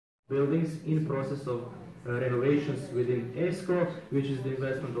buildings in process of renovations within ESCO, which is the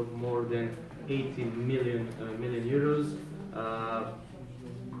investment of more than 18 million euros.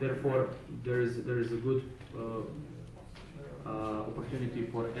 Therefore, there is a good opportunity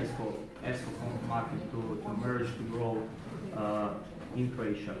for ESCO market to merge, to grow in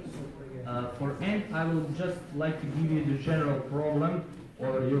Croatia. For end, I would just like to give you the general problem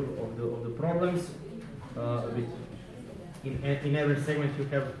overview of the problems. In every segment you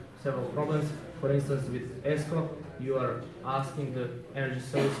have several problems. For instance, with ESCO, you are asking the energy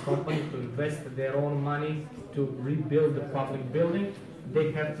service company to invest their own money to rebuild the public building.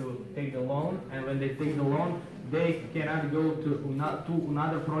 They have to take the loan, and when they take the loan, they cannot go to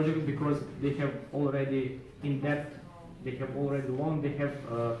another project because they have already in debt. They have already loaned. They have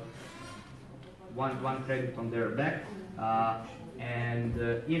one credit on their back, and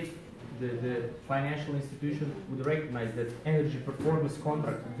if the financial institution would recognize that energy performance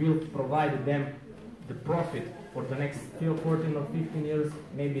contract will provide them the profit for the next 14 or 15 years,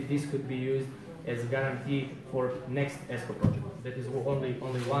 maybe this could be used as a guarantee for next ESCO project. That is only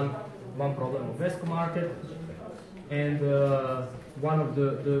one problem of ESCO market, and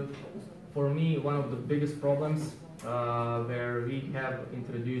for me one of the biggest problems where we have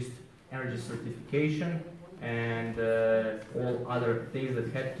introduced energy certification and all other things that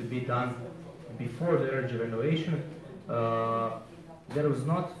had to be done before the energy renovation. There was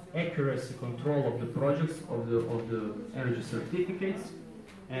not accuracy control of the projects of the energy certificates,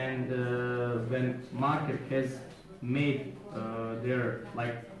 and when market has made their,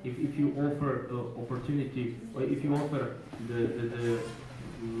 like, if you offer opportunity, or if you offer the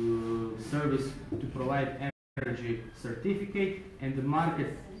service to provide energy certificate, and the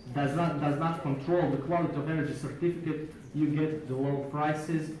market does not control the quality of energy certificate, you get the low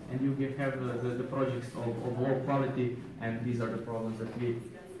prices and you have the projects of low quality, and these are the problems that we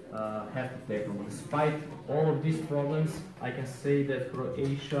have to tackle. Despite all of these problems, I can say that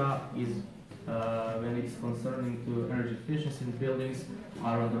Croatia is, when it's concerning to energy efficiency in buildings,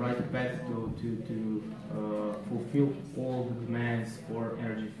 are on the right path to fulfill all the demands for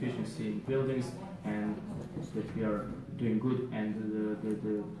energy efficiency in buildings, and that we are doing good, and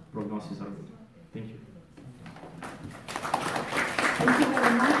the prognoses are good. Thank you. Thank you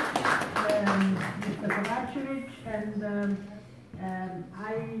very much, Mr. Kovacevic. And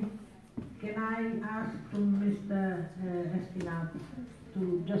can I ask to Mr. Eskinat to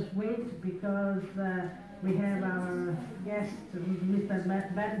just wait, because we have our guest,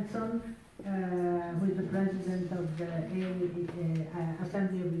 Mr. Berntsson, who is the president of the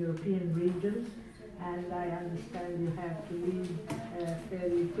Assembly of European Regions, and I understand you have to leave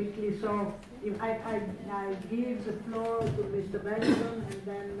fairly quickly. So if I give the floor to Mr. Berntsson, and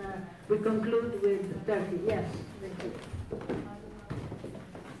then we conclude with Turkey. Yes, thank you.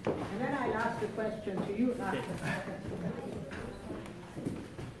 And then I'll ask the question to you after.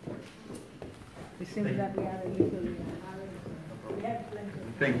 It seems that we are a little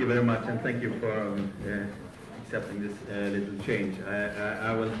Thank you very much, and thank you for accepting this little change.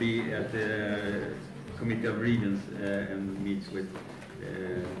 I will be at the Committee of Regions and meet with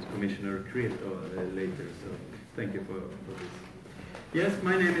Commissioner Creto later, so thank you for this. Yes,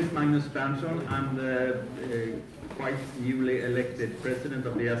 my name is Magnus Berntsson. I'm the quite newly elected President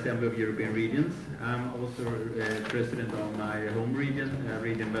of the Assembly of European Regions. I'm also President of my home region,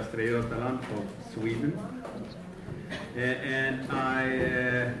 Region Västra Götaland of Sweden. And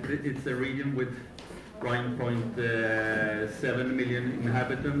it's a region with 1.7 million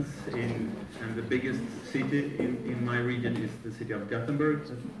inhabitants, and the biggest city in my region is the city of Gothenburg,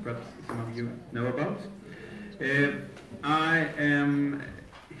 that perhaps some of you know about. I am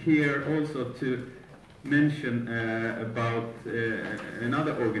here also to mention about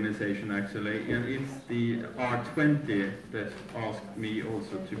another organization, actually, and it's the R20 that asked me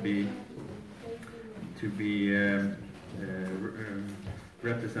also to be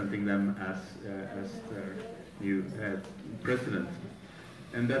representing them as their new president,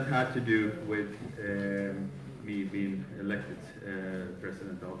 and that had to do with me being elected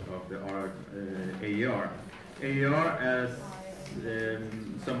president of the AER. AER, as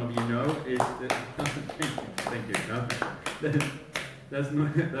some of you know, is the thank you. No, that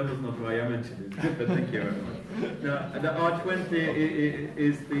was not why I mentioned it, but thank you very much. No, the R20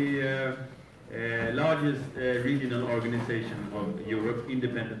 is the largest regional organization of Europe,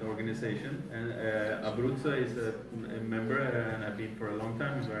 independent organization, and abruZZelles is a member, and I've been for a long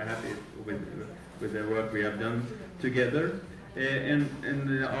time. I'm very happy with the work we have done together. And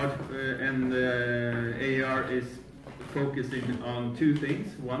AER is focusing on two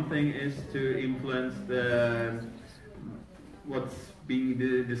things. One thing is to influence what's being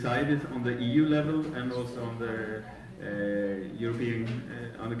decided on the EU level and also on the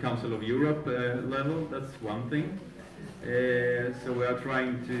on the Council of Europe level. That's one thing. So we are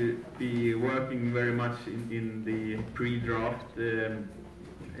trying to be working very much in the pre-draft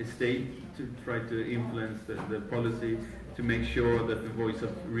state to try to influence the policy to make sure that the voice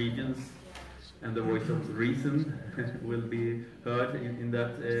of regions and the voice of reason will be heard in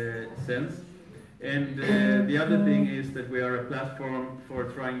that sense. And the other thing is that we are a platform for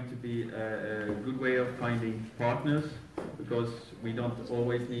trying to be a good way of finding partners, because we don't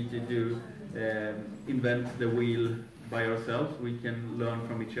always need to invent the wheel by ourselves. We can learn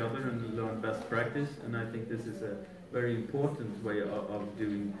from each other and learn best practice, and I think this is a very important way of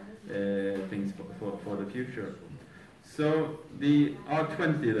doing things for the future. So the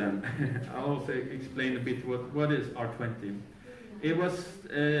R20 then, I'll also explain a bit what is R20. It was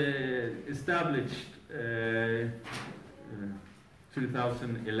established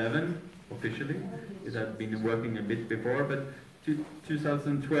 2011 officially. It had been working a bit before, but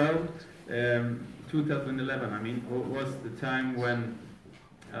 2012, 2011, I mean, was the time when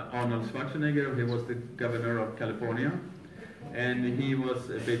Arnold Schwarzenegger, he was the governor of California, and he was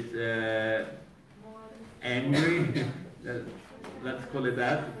a bit angry, let's call it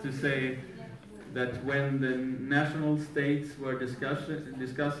that, to say that when the national states were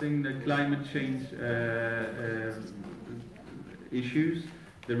discussing the climate change issues,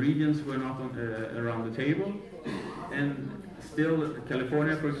 the regions were not around the table, and still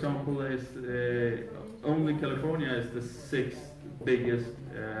California, for example, is only California is the 6th biggest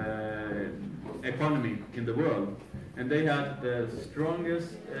economy in the world, and they had the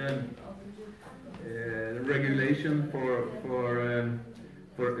strongest regulation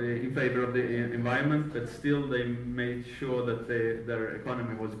in favor of the environment, but still they made sure that their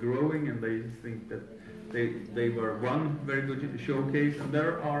economy was growing, and they think that they were one very good showcase. And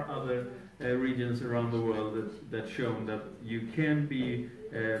there are other regions around the world that show that you can be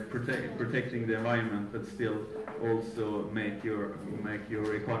protecting the environment, but still also make your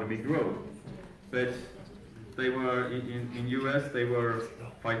economy grow. But they were in US. They were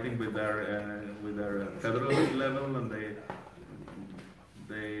fighting with their federal level, and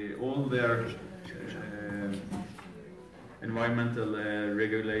all their environmental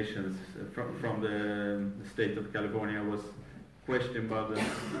regulations from the state of California was questioned by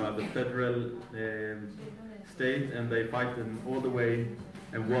the federal state, and they fight them all the way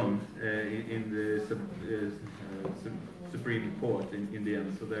and won in the Supreme Court in the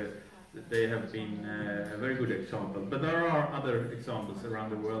end. So they have been a very good example. But there are other examples around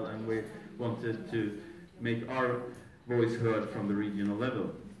the world, and we wanted to make our voice heard from the regional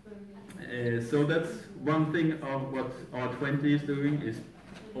level. So that's one thing of what R20 is doing. Is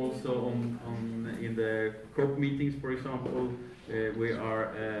also in the COP meetings, for example, we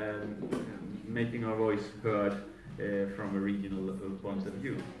are making our voice heard from a regional point of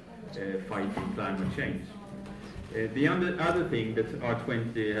view, fighting climate change. The other thing that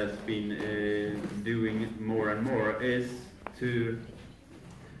R20 has been doing more and more is to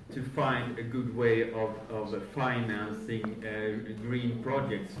find a good way of financing green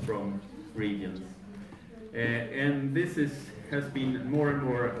projects from regions. And this has been more and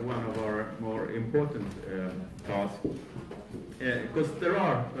more one of our more important tasks, because there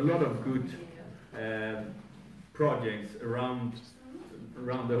are a lot of good projects around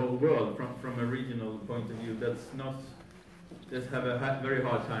the whole world from a regional point of view that have a very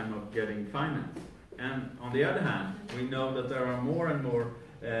hard time of getting finance. And on the other hand, we know that there are more and more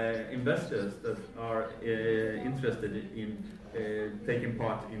investors that are interested in taking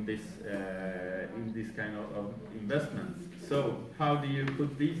part in this kind of investments. So how do you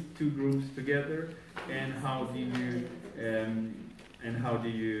put these two groups together, and how do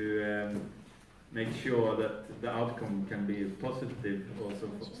you make sure that the outcome can be positive also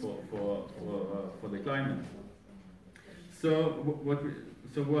for the climate? So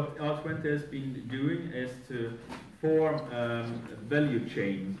what R20 has been doing is to form a value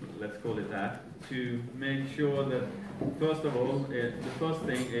chain, let's call it that, to make sure that, first of all, the first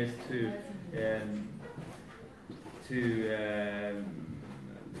thing is to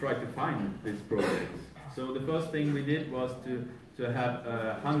try to find these projects. So the first thing we did was to have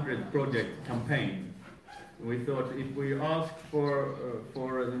a 100 project campaign. We thought if we ask for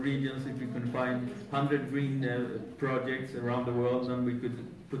the regions, if we can find 100 green projects around the world, then we could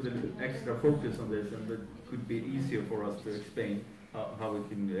put an extra focus on this, and it could be easier for us to explain how we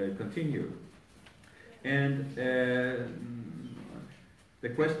can continue. And the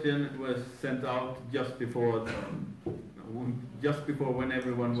question was sent out just before when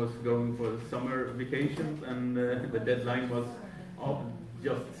everyone was going for summer vacations, and the deadline was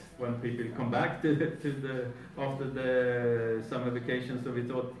just when people come back after the summer vacation, so we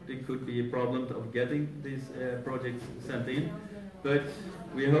thought it could be a problem of getting these projects sent in. But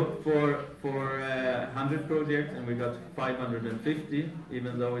we hoped for 100 projects, and we got 550,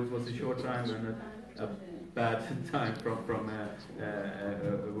 even though it was a short time and a bad time from a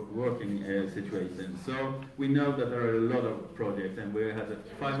working situation. So we know that there are a lot of projects, and we had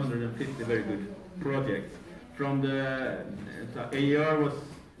 550 very good projects. From the AER was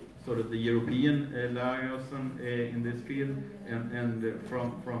sort of the European liaison in this field, and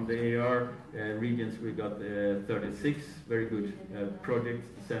from the AER regions we got 36 very good projects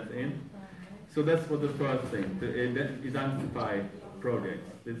sent in. So that's what the first thing, to identify projects.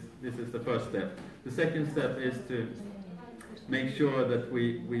 This is the first step. The second step is to make sure that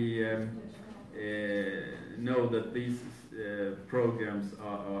we know that these programs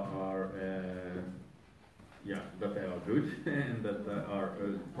are that they are good and that are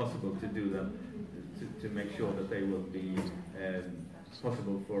possible to do them, to make sure that they will be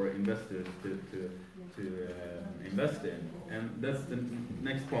possible for investors to invest in. And that's the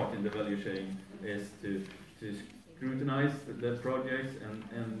next part in the value chain, is to scrutinize the projects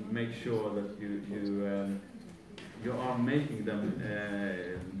and make sure that you are making them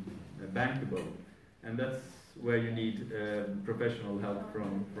bankable. And that's where you need professional help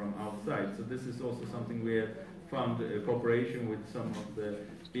from outside. So this is also something we have found cooperation with some of the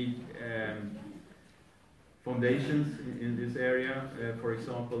big foundations in this area. For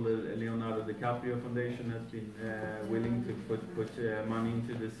example, the Leonardo DiCaprio Foundation has been willing to put money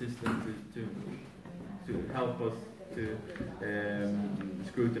into the system to help us to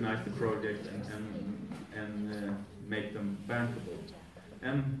scrutinize the project and make them bankable.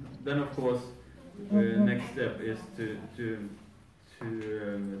 And then, of course, next step is to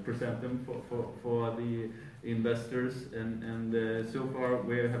present them for the investors, and so far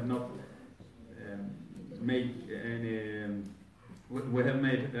we have not made any. We have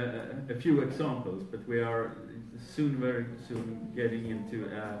made a few examples, but we are very soon getting into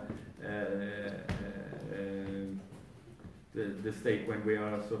the state when we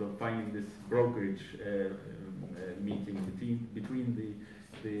are sort of finding this brokerage meeting between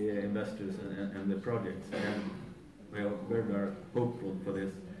the investors and the projects, and we are very hopeful for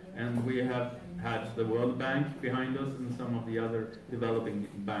this. And we have had the World Bank behind us and some of the other developing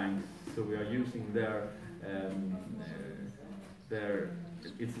banks, so we are using their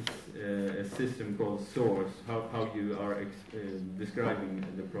it's a system called SOURCE, how you are describing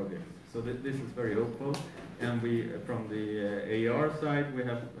the project. So this is very hopeful, and we, from the AR side, we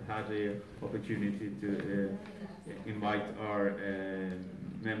have had the opportunity to invite our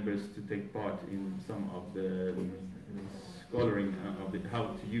members to take part in some of the scholaring of how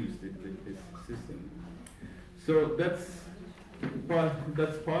to use this system. So that's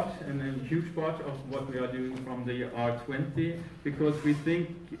part and a huge part of what we are doing from the R20, because we think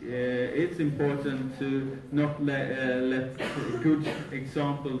it's important to not let good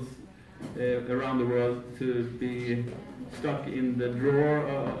examples around the world to be stuck in the drawer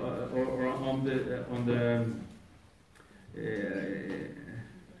or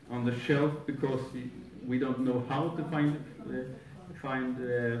on the shelf, because we don't know how to find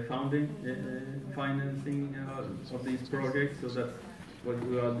financing of these projects. So that's what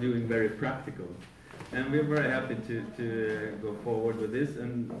we are doing, very practical, and we're very happy to go forward with this,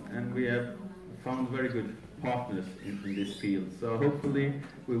 and we have found very good partners in this field. So hopefully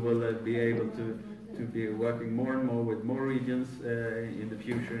we will be able to be working more and more with more regions in the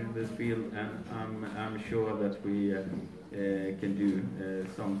future in this field, and I'm sure that we can do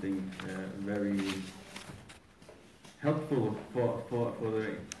something very helpful for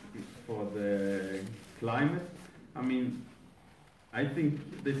the climate. I mean, I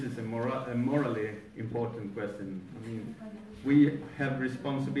think this is a morally important question. I mean, we have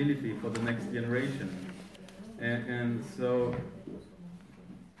responsibility for the next generation, and so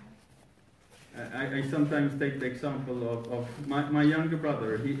I sometimes take the example of my younger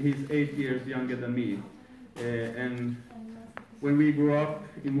brother. He's 8 years younger than me, and when we grew up,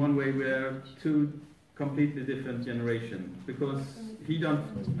 in one way we are two completely different generations, because he don't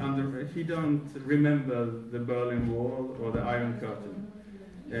remember the Berlin Wall or the Iron Curtain.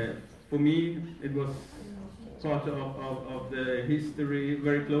 For me, it was part of the history,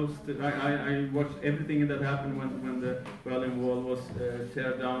 very close to. I watched everything that happened when the Berlin Wall was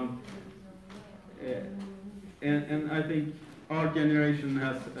tear down, and I think our generation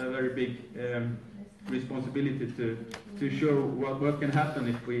has a very big responsibility to show what can happen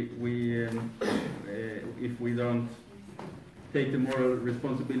if we don't take the moral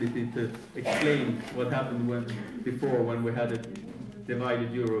responsibility to explain what happened when we had a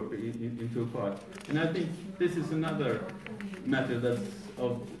divided Europe into parts. And I think this is another matter that's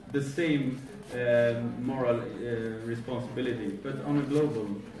of the same moral responsibility, but on a global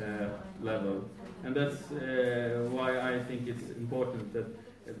level. And that's why I think it's important that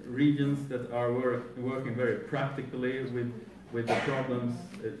regions that are working very practically with the problems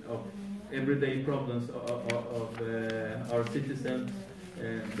of everyday problems of our citizens,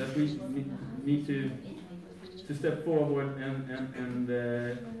 that we need to step forward and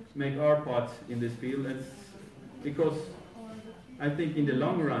make our part in this field. Because I think in the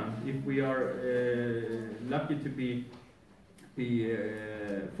long run, if we are lucky to be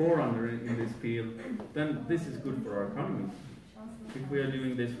forerunner in this field, then this is good for our economy. If we are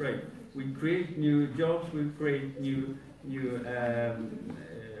doing this right, we create new jobs, we create new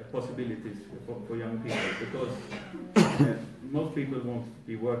possibilities for young people, because most people won't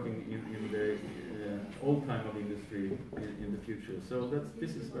be working in the old time of industry in the future. So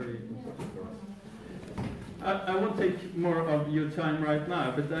this is very important for us. I won't take more of your time right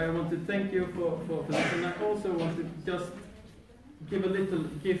now, but I want to thank you for this, and I also want to just give a little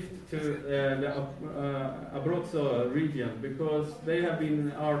gift to the abruZZelles region, because they have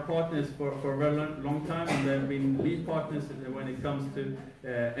been our partners for a very long time, and they've been lead partners when it comes to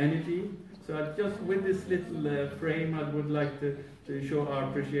energy. So just with this little frame, I would like to show our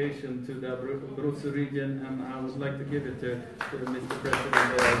appreciation to the abruZZelles region, and I would like to give it to Mr. President.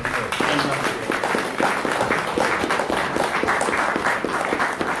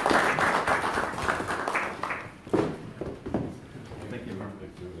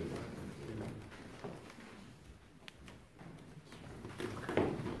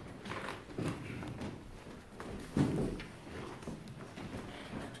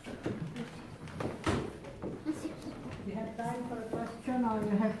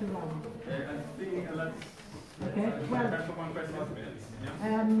 You have to run. I think let's. Okay. Well, for one question.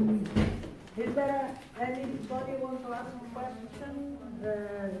 Is there anybody want to ask a question?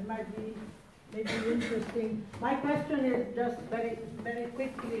 It might be maybe interesting. My question is just very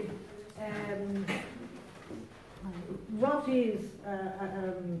quickly. What is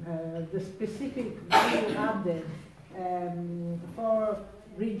the specific value added for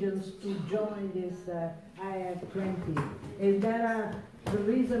regions to join this IF20? Is there the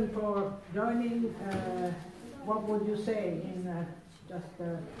reason for joining? What would you say in just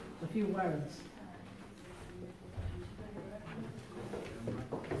a few words?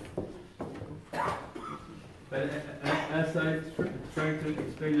 But as I tried to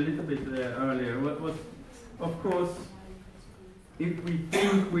explain a little bit earlier, of course, if we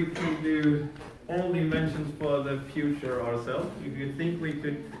think we can do all the inventions for the future ourselves, if you think we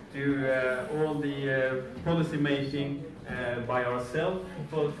could do all the policy making by ourselves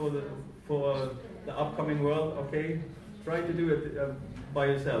for the upcoming world, okay, try to do it by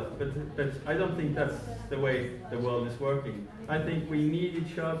yourself. But I don't think that's the way the world is working. I think we need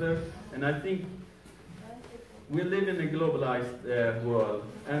each other, and I think we live in a globalized world,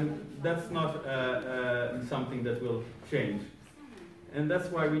 and that's not something that will change. And that's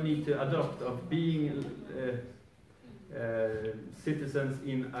why we need to adopt of being citizens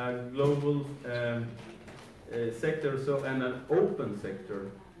in a global sector, and an open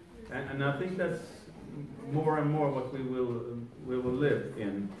sector. And I think that's more and more what we will live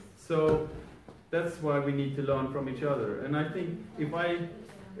in. So that's why we need to learn from each other. And I think if I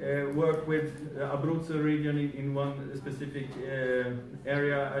work with abruZZelles region in one specific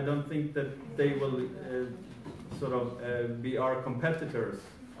area, I don't think that they will sort of be our competitors.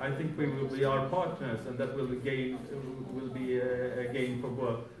 I think we will be our partners, and that will be a gain for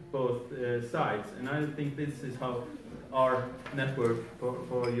both sides. And I think this is how our network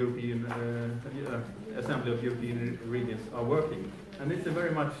for European Assembly of European Regions are working. And it's a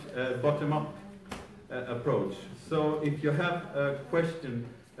very much bottom-up approach. So if you have a question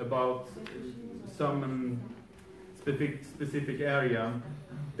about some specific area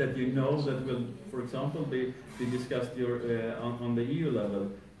that you know that will, for example, be discussed on the EU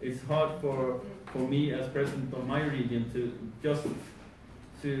level, it's hard for me as president of my region to just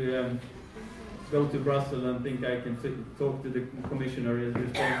go to Brussels and think I can talk to the commissioner who is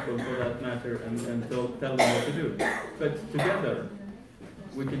responsible for that matter and tell them what to do. But together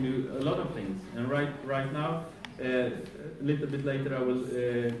we can do a lot of things. And right now, a little bit later, I will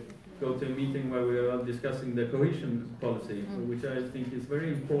go to a meeting where we are discussing the cohesion policy, which I think is very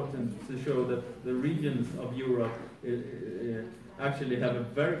important to show that the regions of Europe actually have a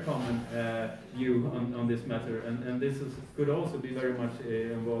very common view on this matter, and this could also be very much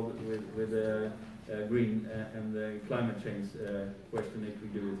involved with green and the climate change question if we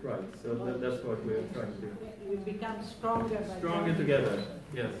do it right. So that's what we're trying to do. We become stronger. Stronger together.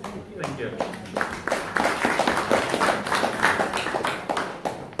 Yes. Thank you.